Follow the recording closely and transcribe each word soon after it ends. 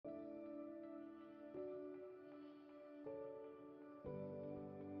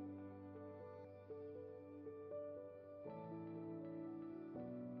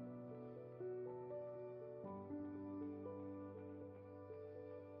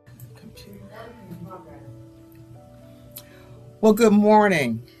Well, good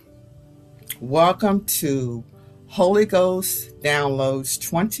morning. Welcome to Holy Ghost Downloads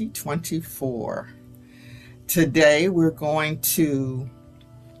 2024. Today we're going to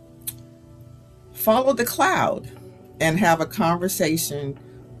follow the cloud and have a conversation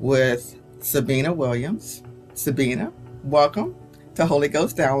with Sabina Williams. Sabina, welcome to Holy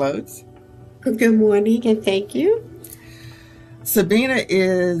Ghost Downloads. Good morning and thank you. Sabina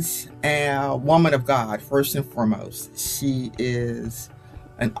is a woman of God, first and foremost. She is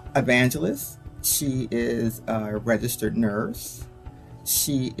an evangelist. She is a registered nurse.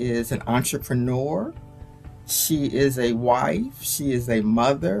 She is an entrepreneur. She is a wife. She is a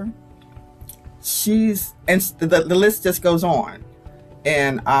mother. And the list just goes on.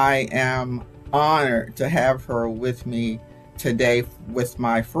 And I am honored to have her with me today with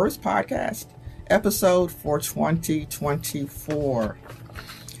my first podcast episode for 2024.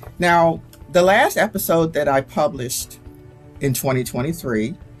 Now, the last episode that I published in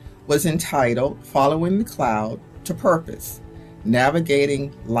 2023 was entitled Following the Cloud to Purpose,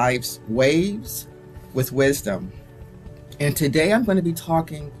 Navigating Life's Waves with Wisdom. And today I'm going to be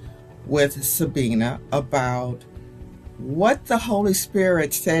talking with Sabina about what the Holy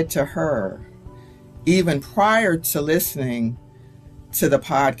Spirit said to her even prior to listening to the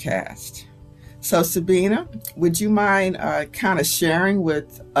podcast. So Sabina, would you mind kind of sharing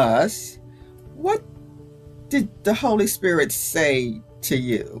with us what did the Holy Spirit say to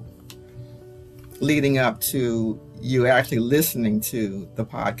you leading up to you actually listening to the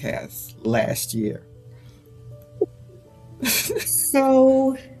podcast last year?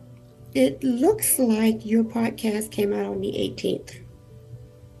 So it looks like your podcast came out on the 18th.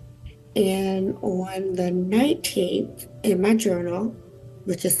 And on the 19th, in my journal,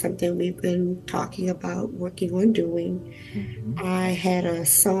 which is something we've been talking about, working on doing, I had a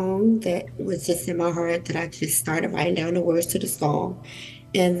song that was just in my heart that I just started writing down the words to the song.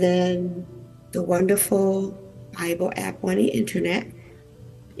 And then the wonderful Bible app on the internet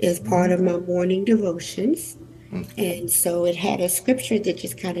is part of my morning devotions. And so it had a scripture that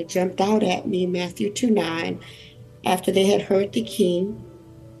just kind of jumped out at me, Matthew 2:9. After they had heard the king,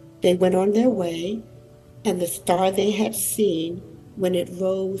 they went on their way, and the star they had seen, when it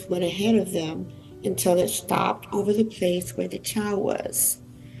rose, went ahead of them until it stopped over the place where the child was.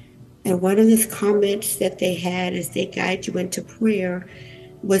 And one of the comments that they had as they guide you into prayer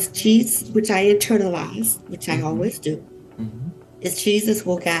was Jesus, which I internalized, which I always do, is Jesus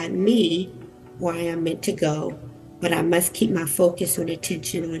will guide me where I am meant to go, but I must keep my focus and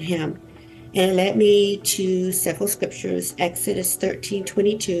attention on him. And it led me to several scriptures, Exodus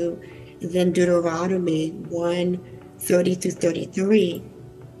 13:22, and then Deuteronomy 1:30 through 33.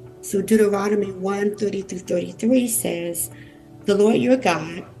 So Deuteronomy 1:30 through 33 says, the Lord your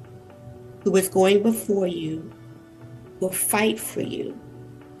God, who is going before you, will fight for you,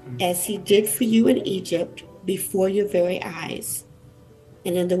 as he did for you in Egypt before your very eyes.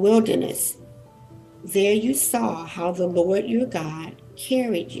 And in the wilderness, there you saw how the Lord your God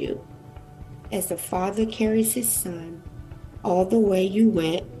carried you, as the father carries his son, all the way you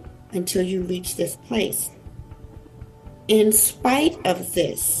went until you reached this place. In spite of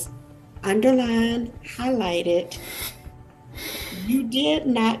this, underlined, highlighted, you did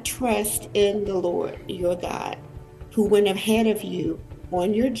not trust in the Lord your God, who went ahead of you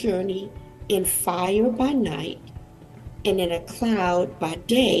on your journey in fire by night and in a cloud by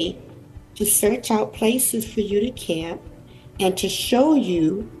day to search out places for you to camp and to show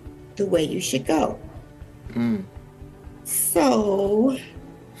you the way you should go. So,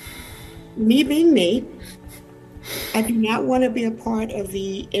 me being me, I do not want to be a part of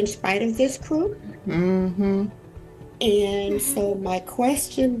the in spite of this crew. And so my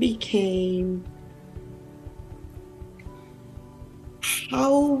question became,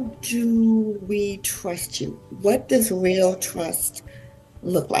 how do we trust you? What does real trust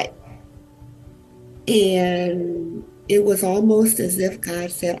look like? And it was almost as if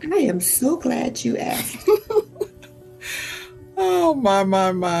God said, I am so glad you asked. Oh, my.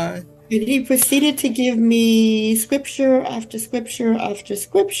 And he proceeded to give me scripture after scripture after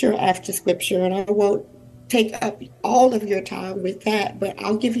scripture after scripture. And I won't take up all of your time with that, but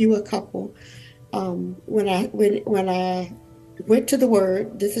I'll give you a couple. When I went to the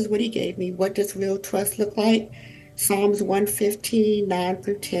word, this is what he gave me. What does real trust look like? Psalms 115, 9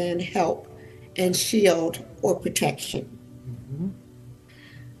 through 10, help and shield or protection.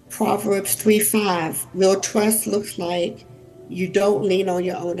 Proverbs 3:5, real trust looks like you don't lean on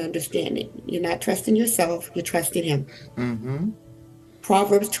your own understanding. You're not trusting yourself, you're trusting him.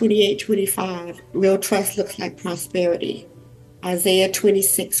 Proverbs 28:25, real trust looks like prosperity. Isaiah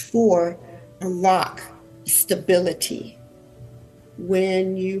 26:4, a rock, stability.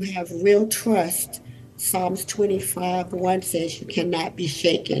 When you have real trust, Psalms 25:1 says you cannot be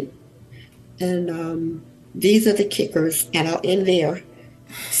shaken. And these are the kickers, and I'll end there.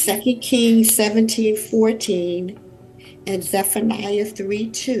 2 Kings 17:14 and Zephaniah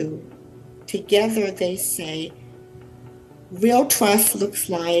 3:2. Together they say, real trust looks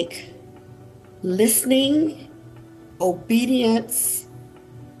like listening, obedience,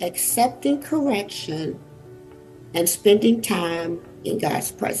 accepting correction, and spending time in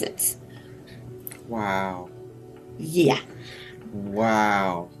God's presence. Wow. Yeah.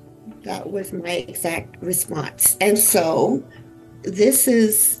 Wow. That was my exact response. And so this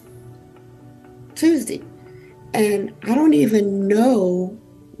is Tuesday, and I don't even know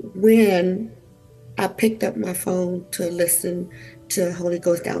when I picked up my phone to listen to Holy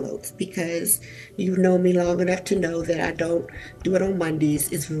Ghost downloads, because you know me long enough to know that I don't do it on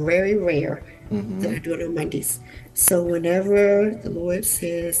Mondays. It's very rare that I do it on Mondays. So whenever the Lord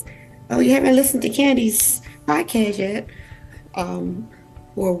says, "Oh, you haven't listened to Candy's podcast yet,"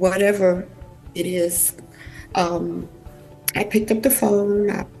 or whatever it is, I picked up the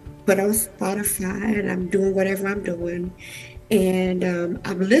phone, I put on Spotify, and I'm doing whatever I'm doing. And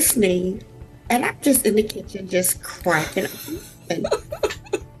I'm listening, and I'm just in the kitchen just cracking up. And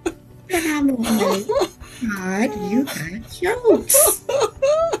I'm like, God, you got jokes.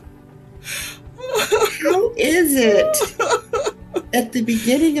 How is it at the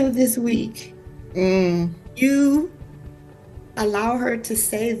beginning of this week, you allow her to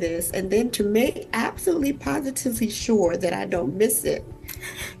say this, and then to make absolutely positively sure that I don't miss it,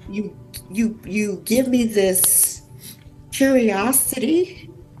 you give me this curiosity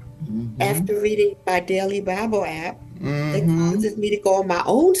after reading my daily Bible app that causes me to go on my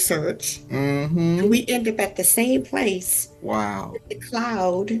own search, and we end up at the same place. Wow. The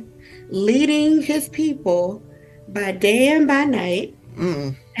cloud leading his people by day and by night.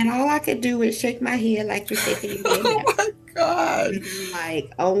 And all I could do is shake my head like you're shaking your head now. Oh my God.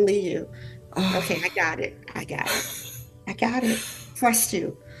 Like, only you. Okay, I got it. I got it. Trust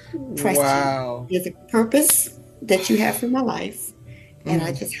you. Trust Wow. you. There's a purpose that you have for my life. And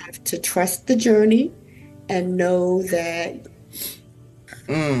I just have to trust the journey and know that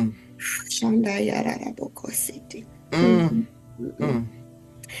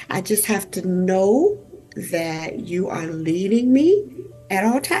I just have to know that you are leading me at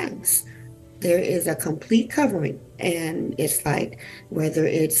all times. There is a complete covering, and it's like, whether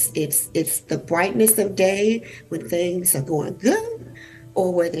it's the brightness of day when things are going good,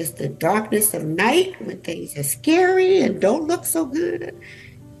 or whether it's the darkness of night when things are scary and don't look so good,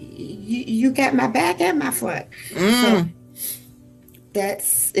 you got my back and my front. So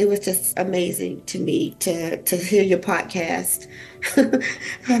it was just amazing to me to hear your podcast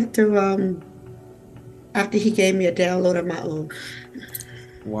after he gave me a download of my own.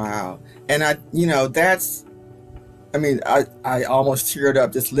 Wow. And I almost teared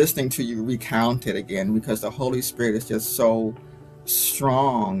up just listening to you recount it again, because the Holy Spirit is just so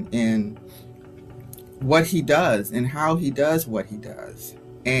strong in what he does and how he does what he does.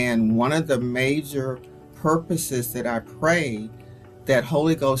 And one of the major purposes that I pray that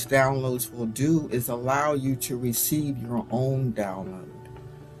Holy Ghost downloads will do is allow you to receive your own download,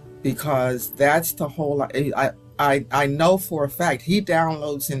 because that's the whole. I know for a fact he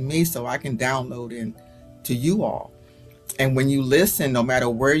downloads in me so I can download in to you all. And when you listen, no matter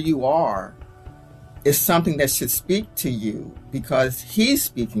where you are, it's something that should speak to you because he's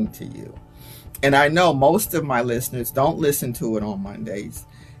speaking to you. And I know most of my listeners don't listen to it on Mondays.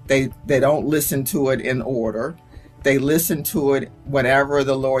 They don't listen to it in order. They listen to it whenever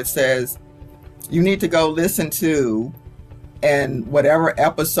the Lord says, you need to go listen to, and whatever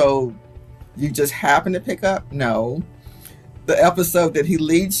episode you just happen to pick up. No, the episode that he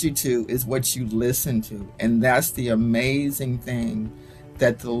leads you to is what you listen to. And that's the amazing thing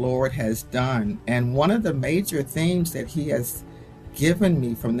that the Lord has done. And one of the major themes that he has given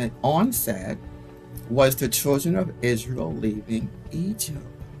me from the onset was the children of Israel leaving Egypt.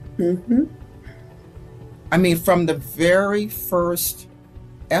 I mean, from the very first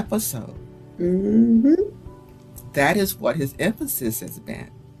episode, that is what his emphasis has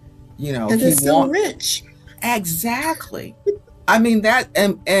been. You know, he is so rich. Exactly. I mean, that,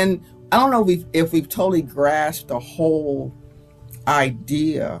 and I don't know if we've totally grasped the whole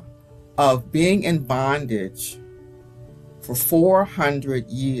idea of being in bondage for 400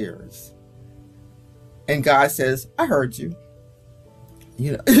 years. And God says, I heard you.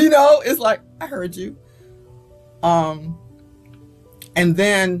 You know, it's like, I heard you. And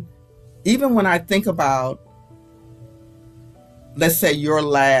then even when I think about let's say your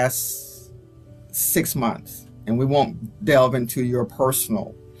last 6 months, and we won't delve into your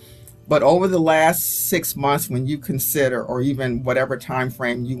personal, but over the last 6 months, when you consider, or even whatever time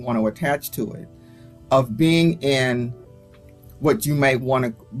frame you want to attach to it, of being in what you may want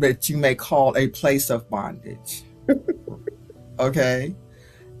to, that you may call a place of bondage. Okay?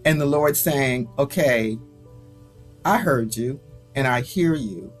 And the Lord saying, okay, I heard you and I hear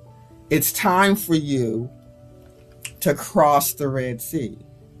you. It's time for you to cross the Red Sea.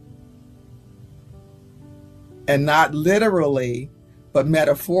 And not literally, but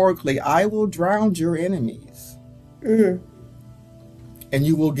metaphorically, I will drown your enemies. Mm-hmm. And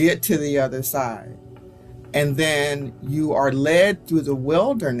you will get to the other side. And then you are led through the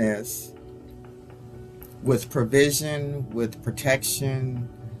wilderness with provision, with protection,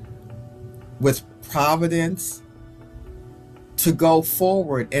 with providence to go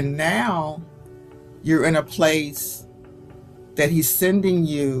forward. And now you're in a place that he's sending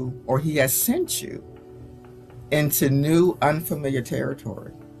you, or he has sent you into new unfamiliar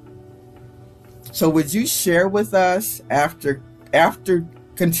territory. So would you share with us, after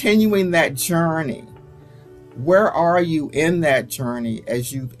continuing that journey, where are you in that journey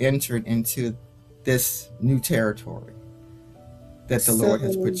as you've entered into this new territory that the Lord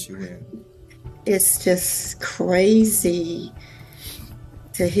has put you in? It's just crazy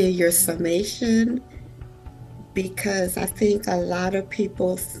to hear your summation, because I think a lot of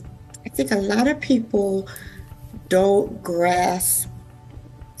people don't grasp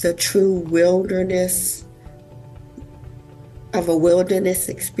the true wilderness of a wilderness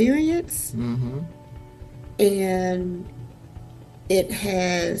experience. Mm-hmm. And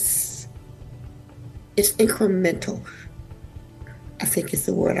it's incremental, I think is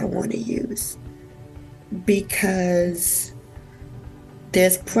the word I want to use, because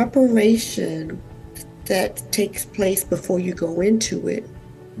there's preparation that takes place before you go into it,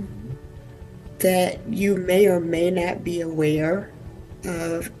 that you may or may not be aware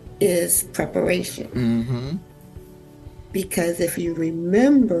of, is preparation. Mm-hmm. Because if you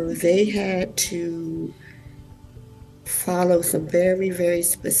remember, they had to follow some very, very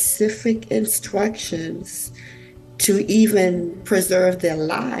specific instructions to even preserve their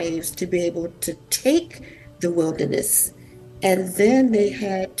lives, to be able to take the wilderness. And then they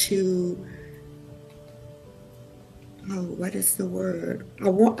had to, what is the word?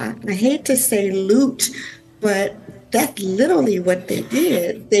 I hate to say loot, but that's literally what they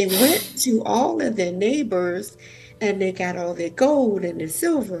did. They went to all of their neighbors and they got all their gold and their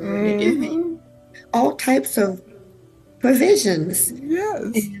silver and their earrings, all types of provisions. Yes.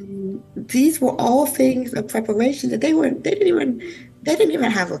 And these were all things of preparation that they didn't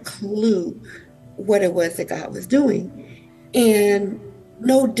even have a clue what it was that God was doing. And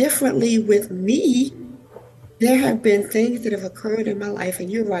no differently with me, there have been things that have occurred in my life,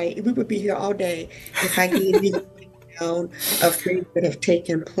 and you're right, we would be here all day if I gave you the breakdown of things that have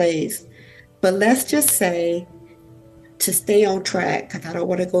taken place. But let's just say, to stay on track, because I don't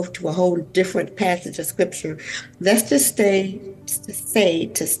want to go to a whole different passage of scripture, let's just to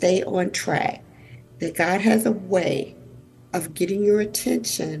stay on track, that God has a way of getting your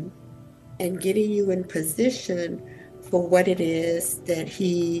attention and getting you in position for what it is that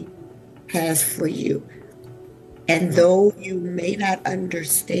he has for you. And though you may not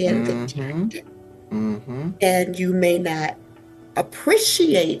understand the tactic, and you may not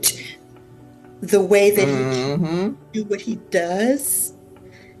appreciate the way that he can do what he does,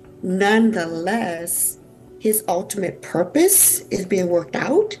 nonetheless, his ultimate purpose is being worked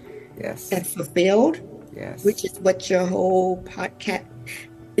out and fulfilled, which is what your whole podcast...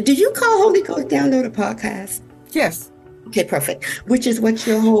 Do you call Holy Ghost Download a podcast? Yes. Okay, perfect. Which is what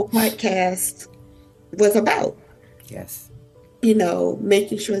your whole podcast was about. Yes.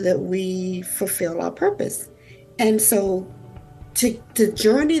 Making sure that we fulfill our purpose. And so the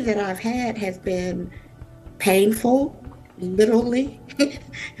journey that I've had has been painful, literally,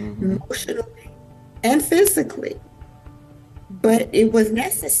 emotionally, and physically. But it was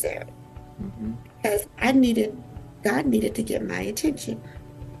necessary because God needed to get my attention.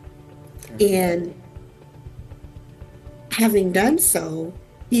 And having done so,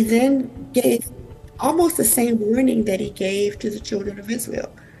 he then gave almost the same warning that he gave to the children of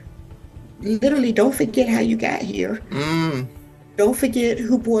Israel. Literally, don't forget how you got here. Don't forget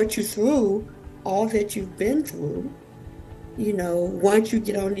who brought you through all that you've been through. Once you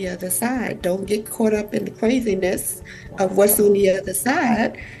get on the other side, don't get caught up in the craziness of what's on the other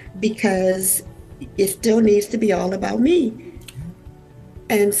side, because it still needs to be all about me.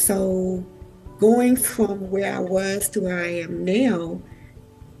 And so going from where I was to where I am now,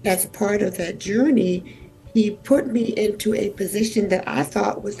 as part of that journey, he put me into a position that I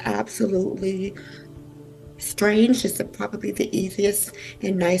thought was absolutely strange, is probably the easiest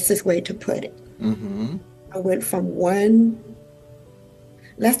and nicest way to put it. Mm-hmm. I went from one,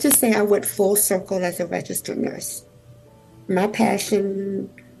 let's just say I went full circle as a registered nurse. My passion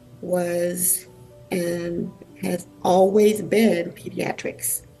was and has always been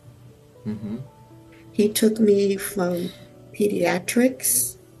pediatrics. Mm-hmm. He took me from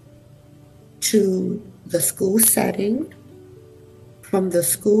pediatrics to the school setting, from the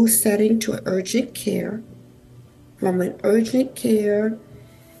school setting to urgent care, from an urgent care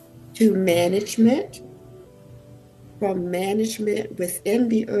to management, from management within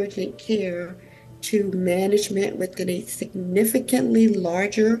the urgent care to management within a significantly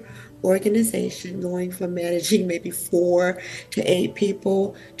larger organization, going from managing maybe 4 to 8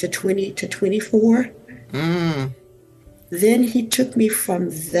 people to 20 to 24. Mm. Then he took me from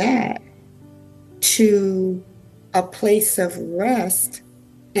that to a place of rest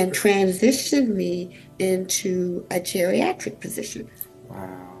and transitioned me into a geriatric position, Wow.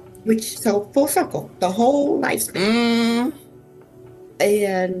 which so full circle, the whole lifespan. Mm.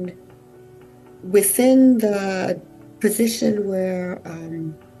 And within the position where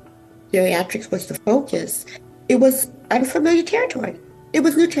geriatrics was the focus, it was unfamiliar territory. It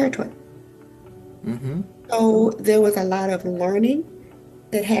was new territory. Mm-hmm. So there was a lot of learning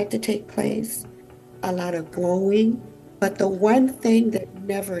that had to take place, a lot of growing. But the one thing that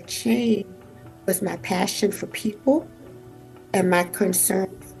never changed was my passion for people and my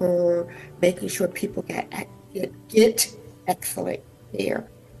concern for making sure people get excellent care.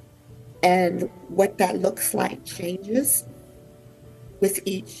 And what that looks like changes with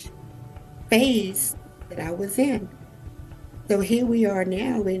each phase that I was in. So here we are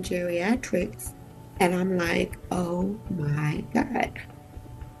now in geriatrics, and I'm like, oh my God.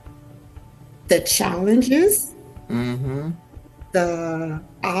 The challenges, Mm-hmm. the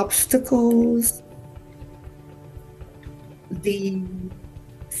obstacles, the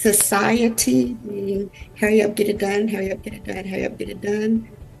society being hurry up, get it done, hurry up, get it done, hurry up, get it done,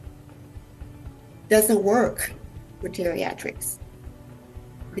 doesn't work with geriatrics.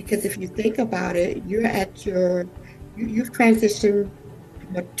 Because if you think about it, you've transitioned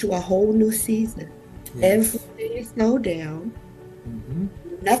to a whole new season. Yes. Everything is slowed down. Mm-hmm.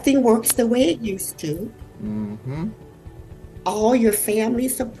 Nothing works the way it used to. Mm-hmm. All your family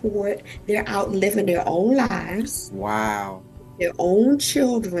support, they're out living their own lives, Wow. their own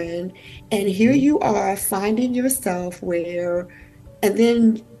children. And here you are finding yourself where, and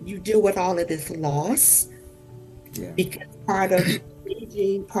then you deal with all of this loss Yeah. because part of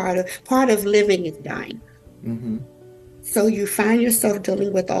aging, part of living is dying. Mm-hmm. So you find yourself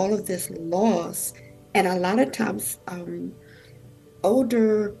dealing with all of this loss. And a lot of times,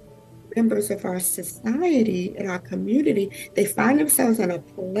 older members of our society and our community, they find themselves in a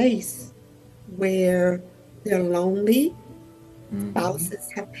place where they're lonely, Mm-hmm.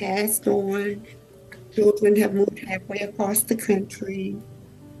 spouses have passed on, children have moved halfway across the country,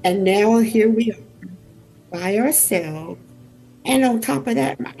 and now here we are by ourselves. And on top of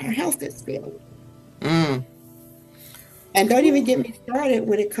that, our health is failing. Mm. And don't even get me started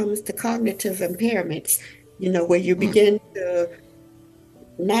when it comes to cognitive impairments, where you Mm. begin to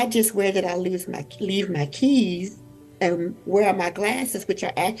not just where did I leave my keys and where are my glasses, which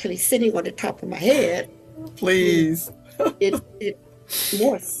are actually sitting on the top of my head. Please. It's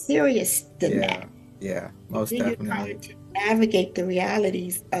more serious than Yeah. that. Yeah. Most Then you're definitely. trying to navigate the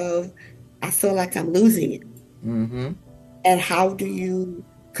realities of I feel like I'm losing it. Mm-hmm. And how do you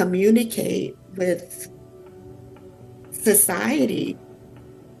communicate with society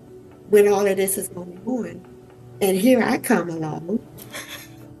when all of this is going on? And here I come along,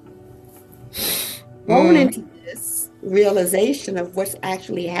 thrown Mm. into this realization of what's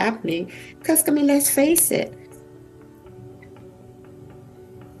actually happening. Because, I mean, let's face it.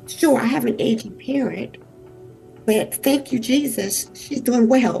 Sure, I have an aging parent, but thank you, Jesus, she's doing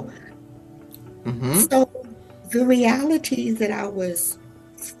well. Mm-hmm. So the realities that I was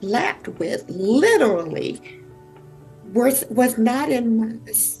slapped with, literally, was not in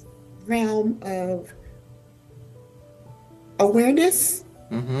my realm of awareness.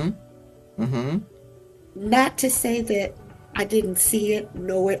 Mm-hmm. Mm-hmm. Not to say that I didn't see it,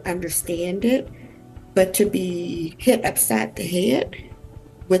 know it, understand it, but to be hit upside the head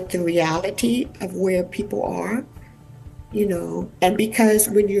with the reality of where people are, and because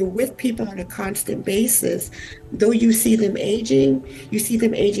when you're with people on a constant basis, though you see them aging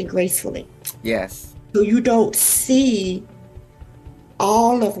gracefully. Yes. So you don't see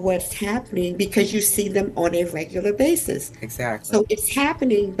all of what's happening because you see them on a regular basis. Exactly. So it's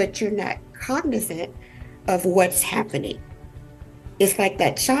happening, but you're not cognizant of what's happening. It's like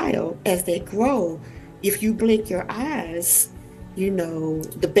that child as they grow. If you blink your eyes,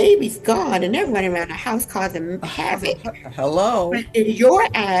 the baby's gone and they're running around the house causing havoc. Hello. But in your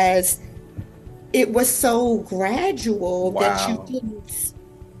eyes, it was so gradual that Wow.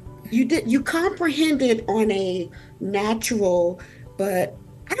 you comprehended on a natural, but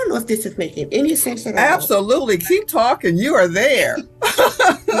I don't know if this is making any sense at all. Absolutely. Keep talking. You are there.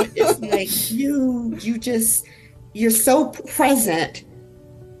 But it's like you're so present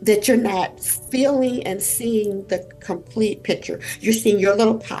that you're not feeling and seeing the complete picture. You're seeing your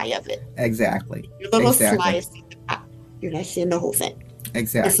little pie of it, Exactly. your little Exactly. slice of the pie. You're not seeing the whole thing. And so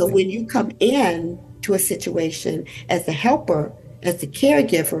Exactly. when you come in to a situation as a helper, as the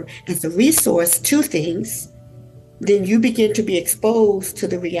caregiver, as a resource to things, then you begin to be exposed to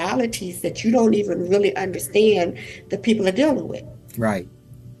the realities that you don't even really understand that people are dealing with. Right.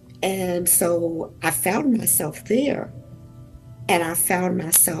 And so I found myself there and I found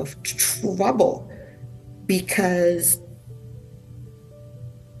myself trouble because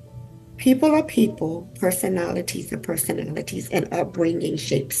people are people, personalities are personalities, and upbringing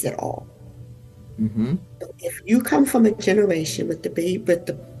shapes it all. Mm-hmm. If you come from a generation with the baby,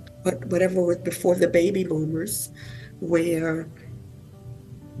 whatever was before the baby boomers, where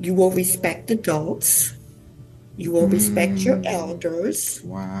you will respect adults, you will respect your Mm. elders,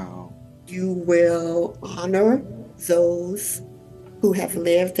 Wow. you will honor those who have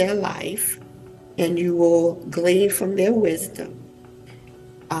lived their life, and you will glean from their wisdom.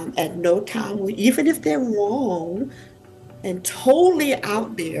 At no time, even if they're wrong and totally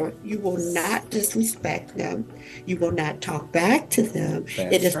out there, you will not disrespect them. You will not talk back to them.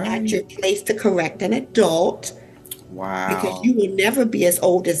 It That's is not right. your place to correct an adult because Wow. you will never be as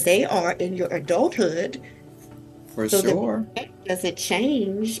old as they are in your adulthood. For So the sure. respect doesn't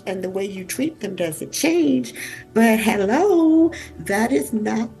change and the way you treat them doesn't change. But hello, that is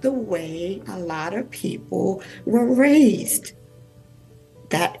not the way a lot of people were raised.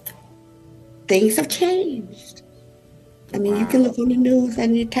 That things have changed. I mean, you can Wow. look on the news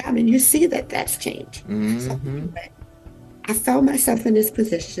any time and you see that that's changed. So Mm-hmm. anyway, I found myself in this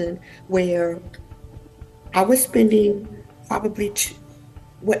position where I was spending probably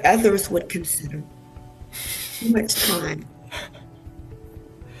what others would consider too much time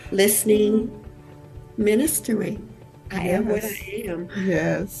listening, ministering. I am what I Yes. am.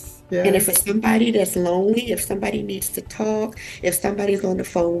 Yes. And if it's Yes. somebody that's lonely, if somebody needs to talk, if somebody's on the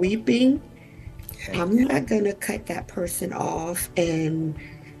phone weeping, I'm Yes. not going to cut that person off and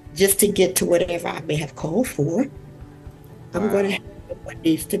just to get to whatever I may have called for. I'm going to Wow. handle what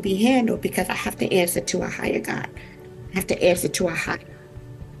needs to be handled because I have to answer to a higher God. I have to answer to a higher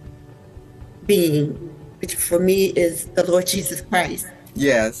being, which for me is the Lord Jesus Christ,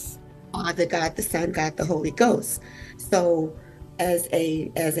 Yes. Father God, the Son, God, the Holy Ghost. So as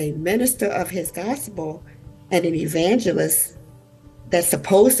a minister of his gospel and an evangelist that's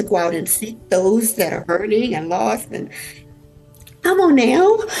supposed to go out and seek those that are hurting and lost and come on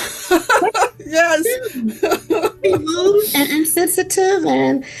now. Yes. Be rude and insensitive.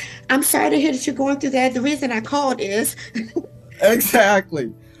 And I'm sorry to hear that you're going through that. The reason I called is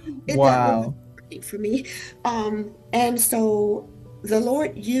Exactly. that wasn't Wow. working for me. And so the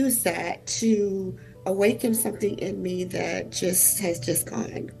Lord used that to awaken something in me that just has just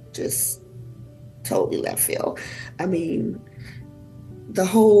gone just totally left field. I mean,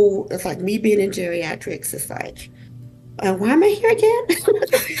 it's like me being in geriatrics. It's like, why am I here again?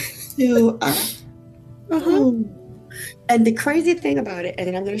 to Uh-huh. oh, And the crazy thing about it, and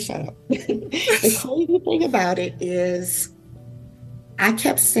then I'm going to shut up. The crazy thing about it is, I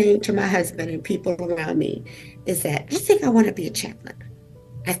kept saying to my husband and people around me, is that I think I want to be a chaplain.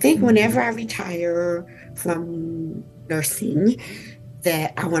 I think Mhm. whenever I retire from nursing,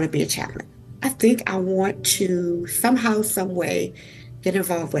 that I want to be a chaplain. I think I want to somehow, some way get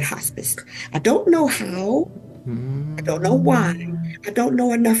involved with hospice. I don't know how. I don't know why. Mm. I don't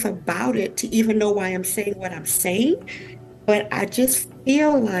know enough about it to even know why I'm saying what I'm saying. But I just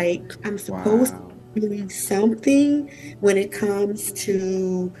feel like I'm supposed to Wow. be doing something when it comes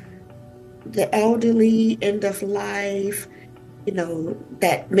to the elderly, end of life,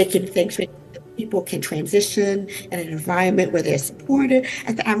 that making things where people can transition in an environment where they're supported.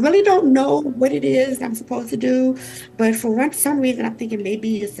 I really don't know what it is I'm supposed to do, but for some reason, I'm thinking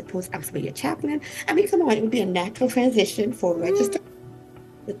maybe I'm supposed to be a chaplain. I mean, come on, it would be a natural transition for a Mm. registered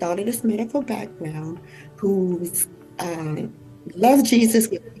with all of this medical background who's uh, love Jesus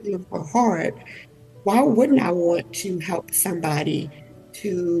with all of her heart. Why wouldn't I want to help somebody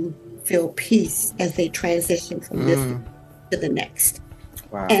to feel peace as they transition from this Mm. to the next?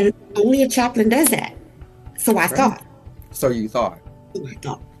 Wow. And only a chaplain does that. So I Right. thought. So you thought. So I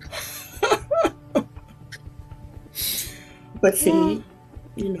thought. But see,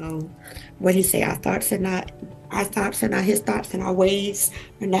 what he say, our thoughts are not his thoughts, and our ways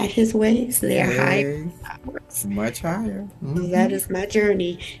are not his ways. They are higher Hey, than ours. much higher. So that Hmm. is my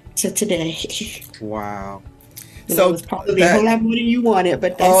journey to today. Wow. It So was probably a whole that, lot more than you wanted,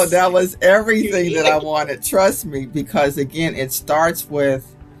 but oh, that's that was everything that I wanted. Trust me, because again, it starts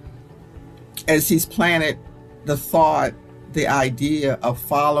with, as he's planted the thought, the idea of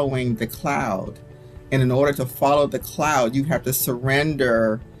following the cloud. And in order to follow the cloud, you have to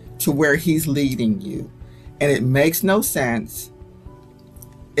surrender to where he's leading you. And it makes no sense.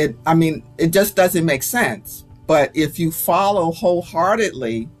 It just doesn't make sense. But if you follow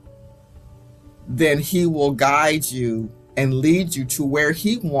wholeheartedly, then he will guide you and lead you to where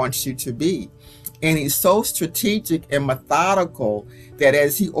he wants you to be. And he's so strategic and methodical that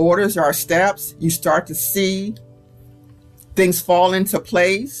as he orders our steps, you start to see things fall into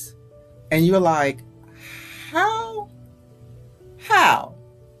place. And you're like, how? How?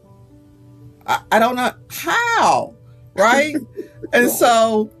 I don't know how, right? And right.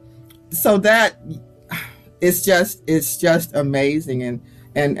 so that it's just amazing.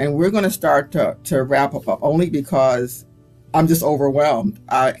 And we're going to start to wrap up only because I'm just overwhelmed.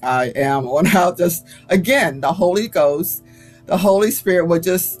 I am on how, just again, the Holy Spirit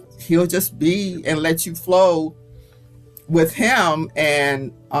he'll just be and let you flow with him.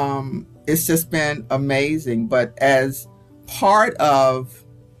 And it's just been amazing. But as part of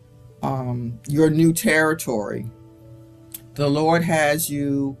your new territory, the Lord has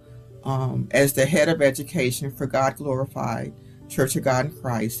you as the head of education for God Glorified Church of God in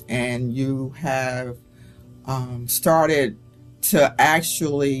Christ, and you have started to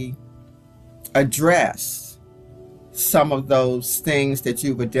actually address some of those things that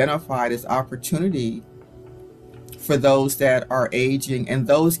you've identified as opportunity for those that are aging and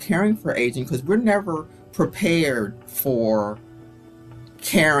those caring for aging, because we're never prepared for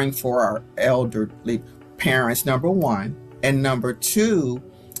caring for our elderly parents, number one. And number two,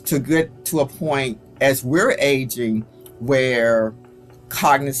 to get to a point as we're aging where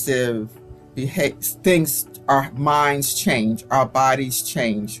cognitive things, our minds change, our bodies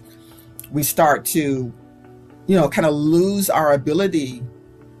change. We start to, kind of lose our ability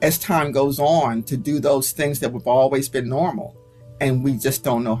as time goes on to do those things that have always been normal. And we just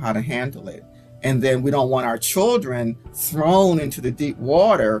don't know how to handle it. And then we don't want our children thrown into the deep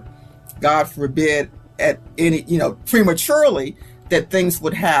water, God forbid, at any, prematurely, that things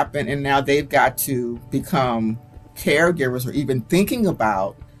would happen. And now they've got to become caregivers or even thinking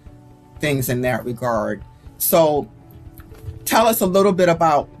about things in that regard. So tell us a little bit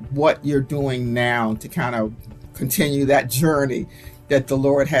about what you're doing now to kind of continue that journey that the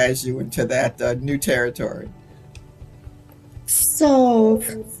Lord has you into that new territory. So,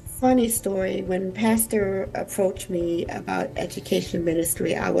 funny story. When Pastor approached me about education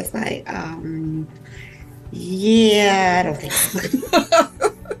ministry, I was like, yeah, I don't think so.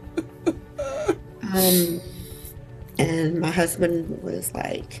 Um, and my husband was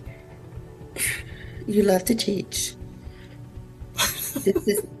like, you love to teach. This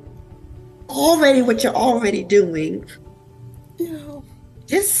is already what you're already doing. You know,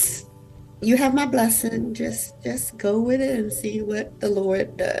 Just you have my blessing. Just go with it and see what the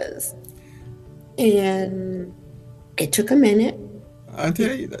Lord does. And it took a minute. I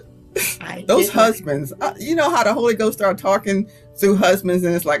tell you that I those did not. husbands, you know how the Holy Ghost started talking through husbands,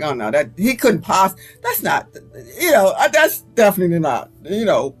 and it's like, oh no, that he couldn't possibly. That's not, that's definitely not.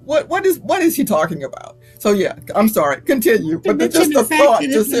 What is he talking about? So yeah, I'm sorry. Continue, To but mention just the the fact that thought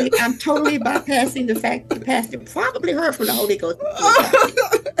it's just hit. like I'm totally bypassing the fact that Pastor probably heard from the Holy Ghost before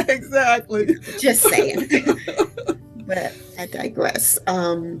talking. Exactly. Just saying. But I digress.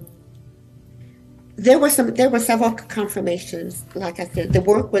 There were several confirmations. Like I said, the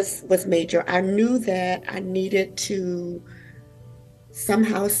work was major. I knew that I needed to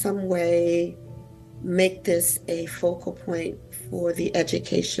somehow, some way make this a focal point for the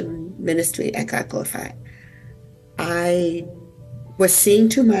education ministry at God Glorified. I was seeing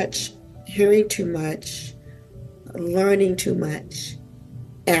too much, hearing too much, learning too much,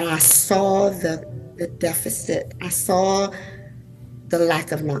 and I saw the deficit. I saw the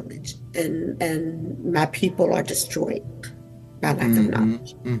lack of knowledge, and my people are destroyed by lack of Mm-hmm.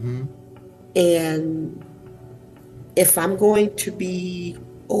 knowledge. Mm-hmm. And if I'm going to be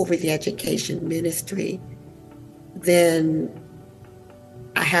over the education ministry, then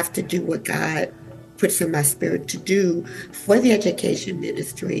I have to do what God puts in my spirit to do for the education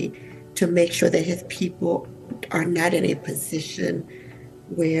ministry to make sure that his people are not in a position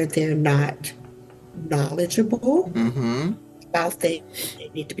where they're not knowledgeable Mm-hmm. about things they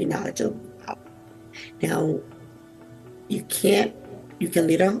need to be knowledgeable about. Now, you can't, you can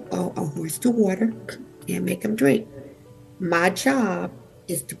lead a horse to water, can't make him drink. My job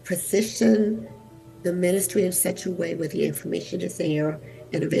is to position the ministry in such a way where the information is there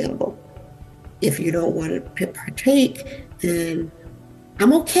and available. If you don't want to partake, then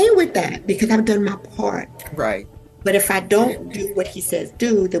I'm okay with that because I've done my part. Right. But if I don't do what he says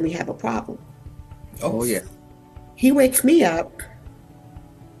do, then we have a problem. Oh yeah. He wakes me up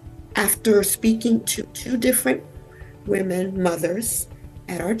after speaking to two different women, mothers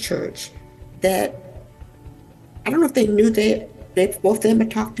at our church, that I don't know if they knew they both of them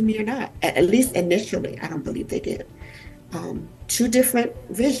had talked to me or not. At least initially, I don't believe they did. Two different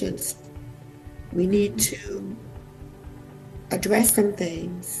visions. We need to address some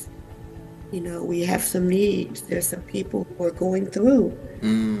things. We have some needs. There's some people who are going through.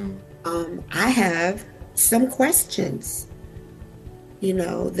 Mm. I have some questions,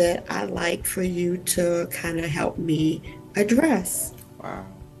 that I like for you to kind of help me address. Wow.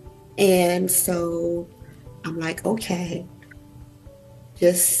 And so I'm like, okay,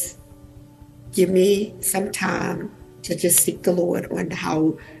 just give me some time to just seek the Lord on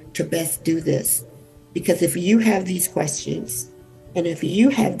how to best do this. Because if you have these questions and if you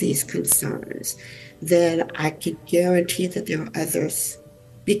have these concerns, then I can guarantee that there are others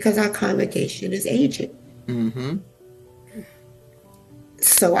because our congregation is aging. Mm-hmm.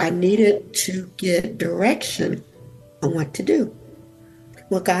 So I needed to get direction on what to do.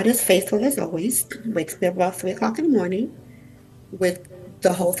 Well, God is faithful as always, wakes me up about 3 o'clock in the morning with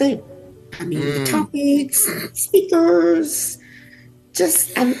the whole thing. I mean, the Mm. topics, speakers,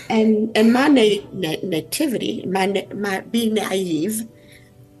 just and my nativity, my being naive.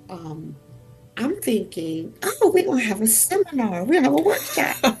 I'm thinking, oh, we're gonna have a seminar, we're gonna have a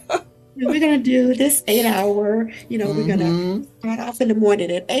workshop. We're gonna do this 8 hour. We're gonna Mm-hmm. start off in the morning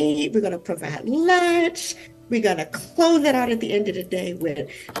at 8. We're gonna provide lunch. We're gonna close it out at the end of the day with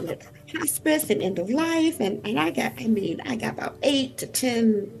hospice and end of life. And I got about 8 to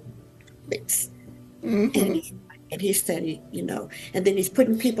 10 weeks. And Mm-hmm. he said, and then he's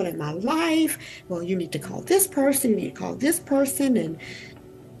putting people in my life. Well, you need to call this person, you need to call this person. And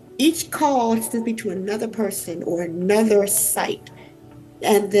each call sends me to another person or another site.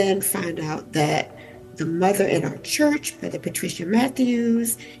 And then find out that the mother in our church, Mother Patricia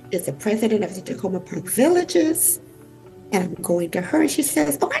Matthews, is the president of the Tacoma Park Villages. And I'm going to her and she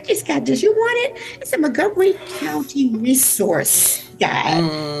says, oh, I just got this. You want it? It's a Montgomery County resource guide.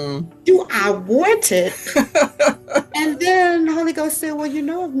 Mm. Do I want it? And then the Holy Ghost said, well,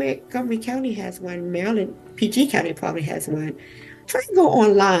 Montgomery County has one. Maryland, PG County probably has one. Try to go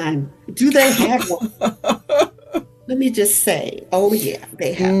online. Do they have one? Let me just say, oh yeah,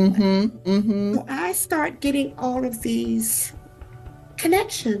 they have one. Mm-hmm. Mm-hmm. So I start getting all of these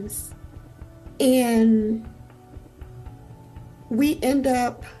connections, and we end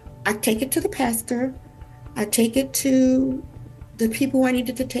up, I take it to the pastor, I take it to the people I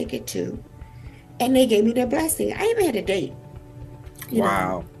needed to take it to, and they gave me their blessing. I even had a date.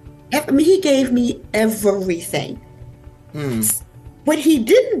 Wow. I mean, he gave me everything. Mm. What he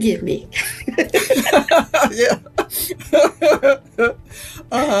didn't give me. Yeah.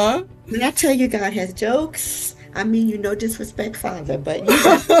 Uh-huh. When I tell you God has jokes, I mean you no disrespect, Father, but you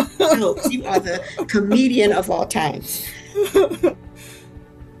have jokes. You are the comedian of all times. Mm,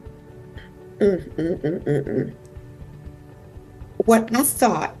 mm, mm, mm, mm. What I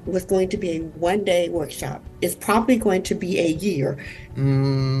thought was going to be a 1 day workshop is probably going to be a year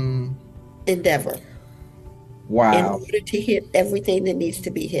Mm. endeavor. In Wow. order to hit everything that needs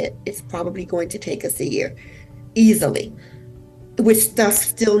to be hit, it's probably going to take us a year easily, with stuff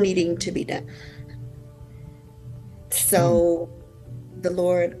still needing to be done. Mm. So the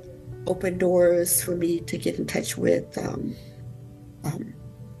Lord opened doors for me to get in touch with um,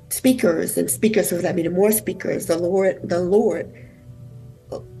 speakers, and speakers was, more speakers. The Lord,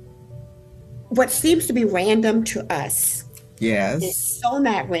 what seems to be random to us is Yes. so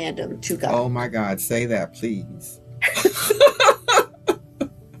not random to God. Oh my God. Say that, please.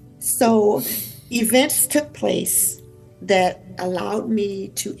 So events took place that allowed me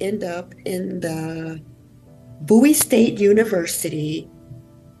to end up in the Bowie State University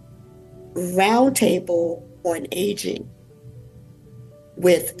roundtable on aging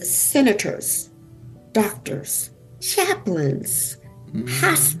with senators, doctors, chaplains, Mm.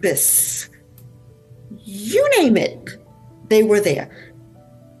 hospice, you name it, they were there.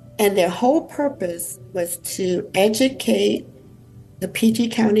 And their whole purpose was to educate the PG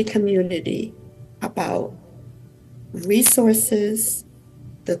County community about resources,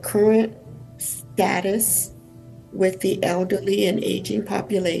 the current status with the elderly and aging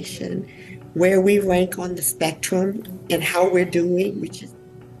population, where we rank on the spectrum and how we're doing, which is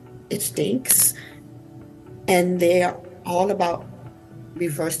it stinks. And they're all about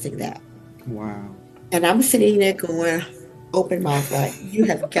reversing that. Wow. And I'm sitting there going, open mouth, like, you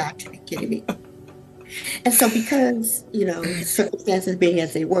have got to be kidding me. And so because, circumstances being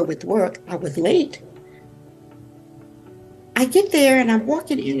as they were with work, I was late. I get there and I'm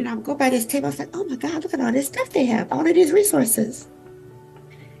walking in and I go by this table. I was like, oh my God, look at all this stuff they have, all of these resources.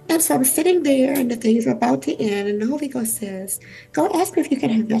 And so I'm sitting there and the things are about to end. And the Holy Ghost says, go ask me if you can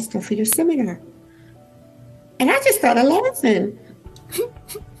have that stuff for your seminar. And I just started laughing.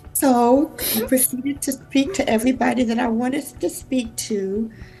 So I proceeded to speak to everybody that I wanted to speak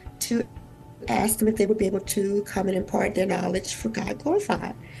to ask them if they would be able to come and impart their knowledge for God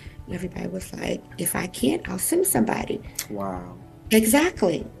glorified. And everybody was like, if I can't, I'll send somebody. Wow.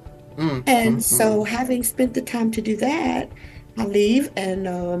 Exactly. And so having spent the time to do that, I leave and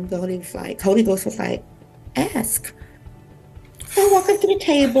the Holy Ghost was like, ask. So I walk up to the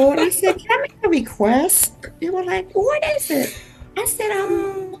table and I said, can I make a request? They were like, what is it? I said,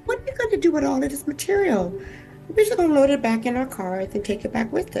 what are you going to do with all of this material? We're just going to load it back in our cars and take it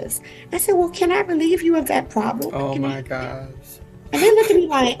back with us. I said, well, can I relieve you of that problem? Oh my gosh. And they looked at me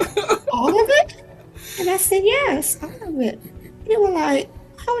like, all of it? And I said, yes, all of it. And they were like,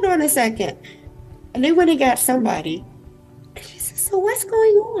 hold on a second. And they went and got somebody. And she said, so what's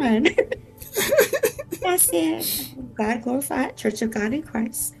going on? I said, God Glorified Church of God in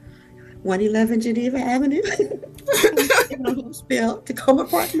Christ, 111 Geneva Avenue, Huntsville, Tacoma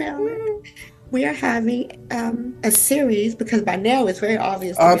Park, Maryland. We are having a series, because by now it's very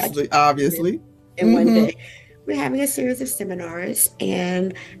obvious. Obviously. In one day. We're having a series of seminars,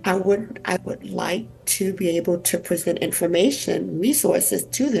 and I would like to be able to present information, resources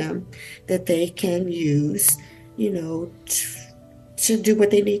to them that they can use, to do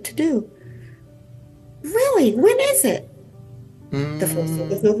what they need to do. Really? When is it? The first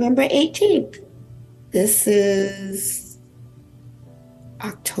one is November 18th. This is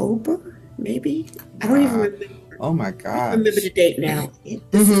October, maybe? I don't even remember. Oh my God. I remember the date now.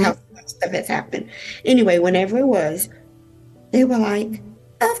 This is how much stuff has happened. Anyway, whenever it was, they were like,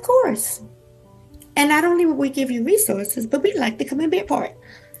 of course. And not only would we give you resources, but we'd like to come and be a part.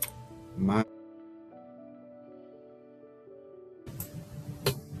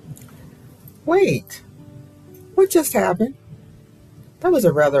 Wait. What just happened? That was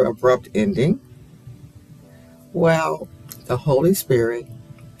a rather abrupt ending. Well, the Holy Spirit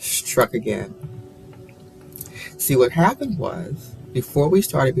struck again. See, what happened was, before we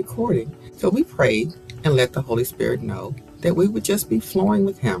started recording, so we prayed and let the Holy Spirit know that we would just be flowing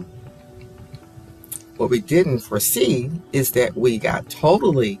with Him. What we didn't foresee is that we got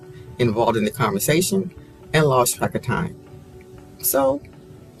totally involved in the conversation and lost track of time. So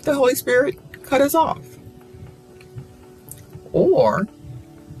the Holy Spirit cut us off. Or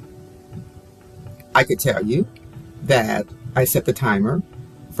I could tell you that I set the timer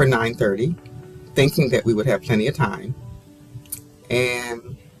for 9:30, thinking that we would have plenty of time.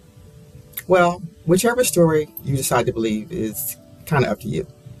 And, well, whichever story you decide to believe is kind of up to you.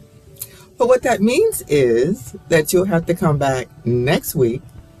 But what that means is that you'll have to come back next week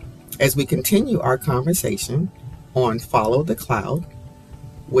as we continue our conversation on Follow the Cloud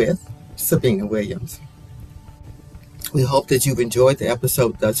with Sabina Williams. We hope that you've enjoyed the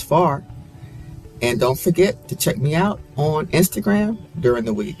episode thus far. And don't forget to check me out on Instagram during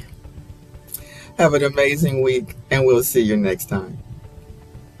the week. Have an amazing week, and we'll see you next time.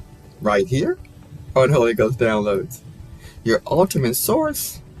 Right here on Holy Ghost Downloads, your ultimate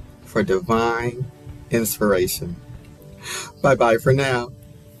source for divine inspiration. Bye-bye for now.